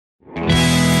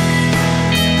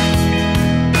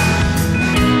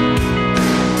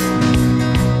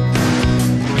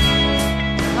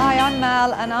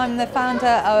I'm the founder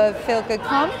of Feel Good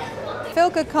Com. Feel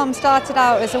Good Com started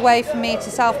out as a way for me to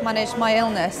self-manage my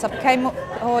illness. I became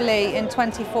poorly in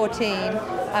 2014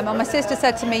 and my sister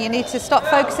said to me, you need to stop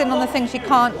focusing on the things you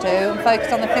can't do and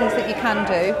focus on the things that you can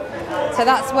do. So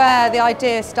that's where the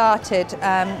idea started.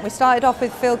 We started off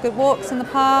with Feel Good walks in the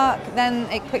park,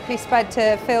 then it quickly spread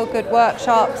to Feel Good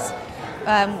workshops.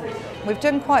 We've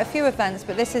done quite a few events,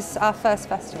 but this is our first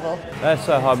festival.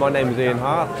 Hi, my name is Ian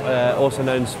Hart, also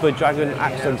known as Spud Dragon,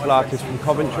 accidental artist from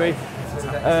Coventry.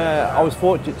 I was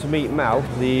fortunate to meet Mel,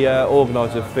 the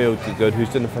organiser of Feel Good, who's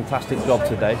done a fantastic job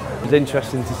today. It was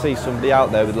interesting to see somebody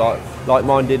out there with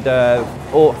like-minded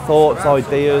thoughts,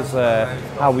 ideas,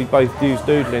 how we both use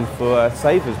doodling for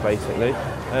savers basically.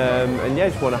 And yeah,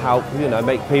 just want to help,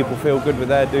 make people feel good with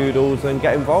their doodles and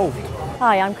get involved.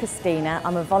 Hi, I'm Christina.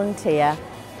 I'm a volunteer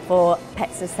for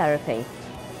Pets as Therapy.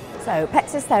 So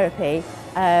Pets as Therapy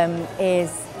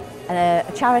is a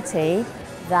charity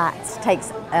that takes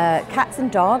cats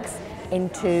and dogs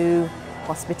into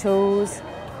hospitals,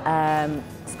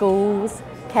 schools,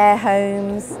 care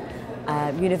homes,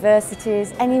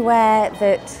 universities, anywhere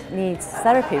that needs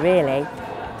therapy really.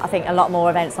 I think a lot more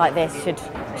events like this should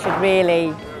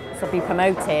really sort of be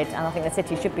promoted, and I think the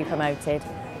city should be promoted.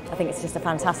 I think it's just a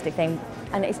fantastic thing,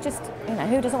 and it's just,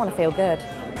 who doesn't want to feel good?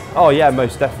 Oh yeah,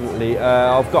 most definitely.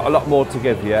 I've got a lot more to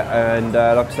give you, and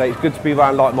like I say, it's good to be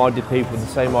around like-minded people with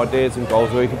the same ideas and goals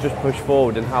where you can just push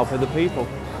forward and help other people.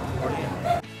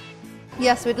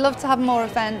 Yes, we'd love to have more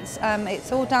events.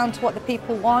 It's all down to what the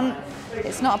people want.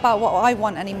 It's not about what I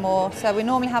want anymore. So we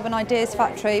normally have an Ideas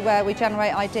Factory where we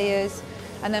generate ideas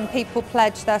and then people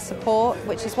pledge their support,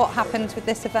 which is what happened with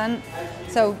this event.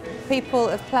 So people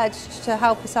have pledged to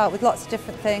help us out with lots of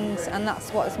different things, and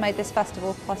that's what has made this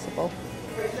festival possible.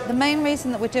 The main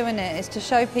reason that we're doing it is to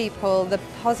show people the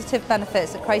positive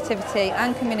benefits that creativity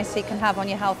and community can have on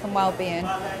your health and well-being.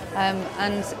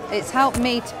 And it's helped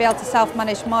me to be able to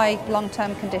self-manage my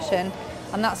long-term condition,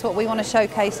 and that's what we want to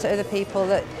showcase to other people,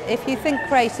 that if you think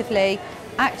creatively,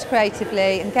 act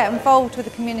creatively and get involved with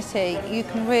the community, you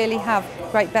can really have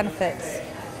great benefits.